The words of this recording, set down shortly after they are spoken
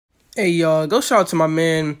Hey y'all, go shout out to my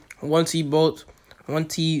man One's Bolts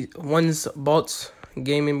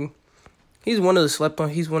Gaming. He's one of the slept on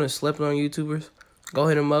YouTubers. Go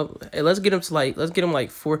hit him up. Hey, let's get him 40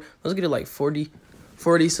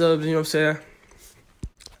 subs, you know what I'm saying?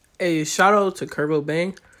 Hey, shout out to Curvo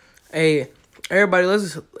Bang. Hey,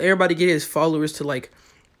 everybody get his followers to let's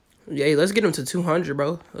get him to 200,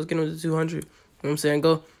 bro. Let's get him to 200. You know what I'm saying?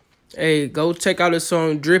 Go check out his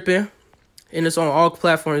song Drippin'. And it's on all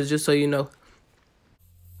platforms, just so you know.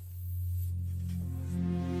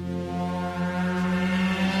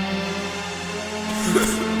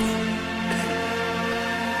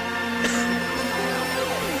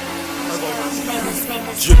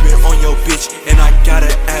 Drippin' on your bitch, and I got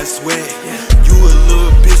her ass wet. You a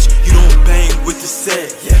little bitch, you don't bang with the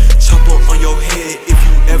set. Chopper on your head if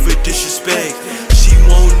you ever disrespect. She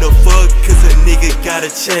wanna fuck cause a nigga got a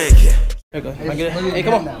check. There you go. Hey,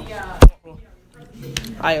 come on.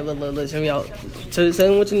 Alright, look, check me out. Tell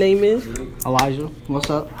me what your name is. Elijah, what's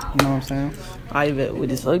up? You know what I'm saying? I bet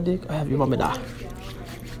with this suck dick, I have your mama die.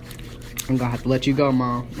 I'm gonna have to let you go,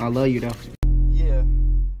 Mom. I love you though. Yeah,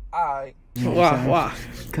 alright. You know Why?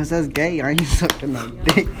 Cause that's gay. I ain't sucking no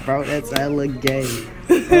dick, bro. That's hella gay.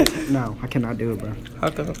 No, I cannot do it, bro.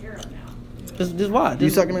 How come? Just why?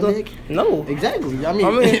 You sucking a dick? No. Exactly. I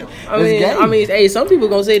mean, hey, some people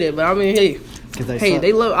gonna say that, but I mean, hey. Hey,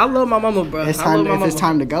 I love my mama, bro. It's time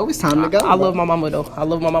to go. It's time to go. I love my mama though.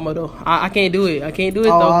 I can't do it. Though,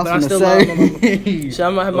 but I still love my mama. So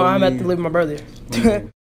I'm gonna have to live with my brother.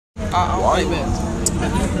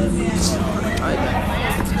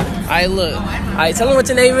 Alright, look. Alright, tell him what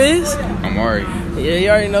your name is. I'm Ari. Yeah, you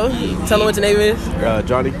already know. Tell him what your name is.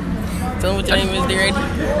 Johnny. Tell him what your name is, D-Randy.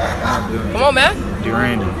 Come on, man.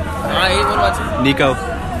 D-Randy. Alright, what about you? Nico.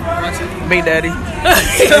 Big Daddy.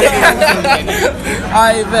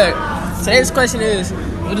 Alright, bet. Today's question is,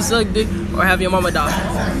 would you suck dick or have your mama die?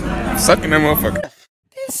 Sucking that motherfucker.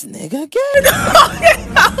 This nigga gay.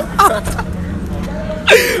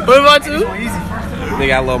 What about you?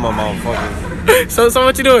 Nigga, I love my motherfucker. So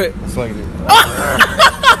what you doing? Sucking it.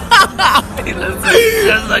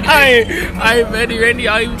 Alright, Randy,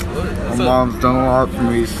 My mom's done a lot for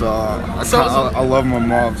me, so I love my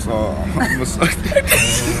mom, so I'm gonna suck it.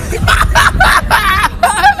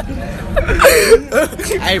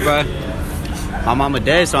 Hey, bro. My mama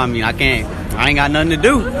dead, so I ain't got nothing to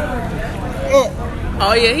do.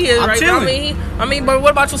 Oh yeah, he is I'm right chilling. now. I mean, but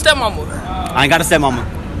what about your stepmama? I ain't got a stepmama.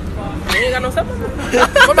 You ain't got no stepmama?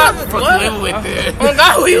 What about what? Living with it? Oh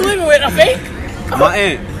God, who you living with? A fake? My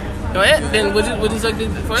aunt. Your aunt? Then would you suck dick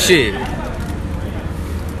for her? Shit.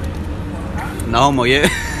 No homo yet.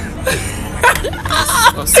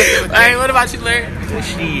 Hey, what about you, Larry?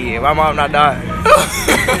 Shit, my mom not dying.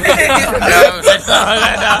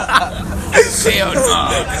 Hell no.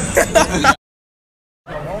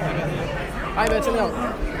 Alright, man, check me out.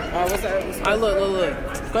 What's that? Alright, look.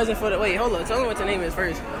 Question for the hold up. Tell me what your name is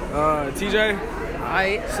first. TJ.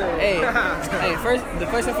 Alright. Hey, first, the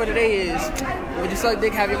question for today is, would you suck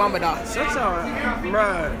dick, have your mama die? Shut your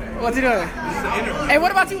bruh. What you doing? Hey,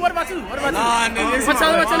 what about you? Nah, nigga.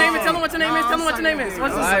 Tell him what your name is.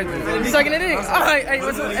 What's you sucking a dick? Alright, hey,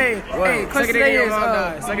 question today is,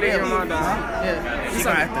 Suck it in your mom die. Yeah. You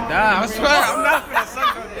gonna have to die. I swear, I'm not gonna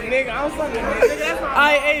suck it. Nigga, I'm sucking it.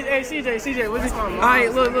 Alright, hey, CJ, what's this? Alright,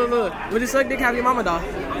 look. Would you suck dick, have your mama die?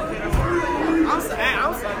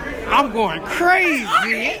 I'm going crazy.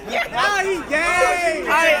 Hey,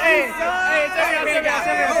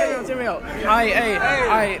 check me out.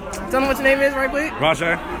 Alright. Tell me what your name is, right quick.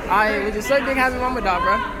 Roger. Alright, would you suck dick, have your mama die,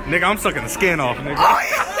 bro? Nigga, I'm sucking the skin off, nigga.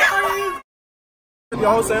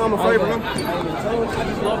 Y'all say I'm a favorite.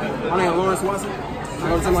 My name is Lawrence Watson. I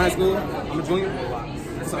go to Timber High School. I'm a junior.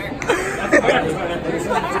 I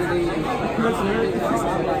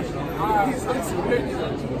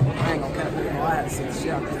ain't gonna cap it. I had to see the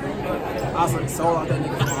shit out there. I was like, soul out that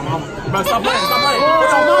nigga for my mama. Bro, stop playing. Don't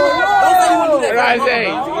say you want to do that.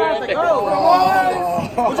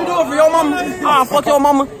 What you doing for your mama? Fuck your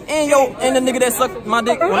mama and the nigga that sucked my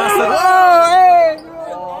dick when I sucked.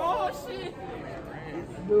 Oh, shit.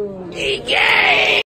 He gay.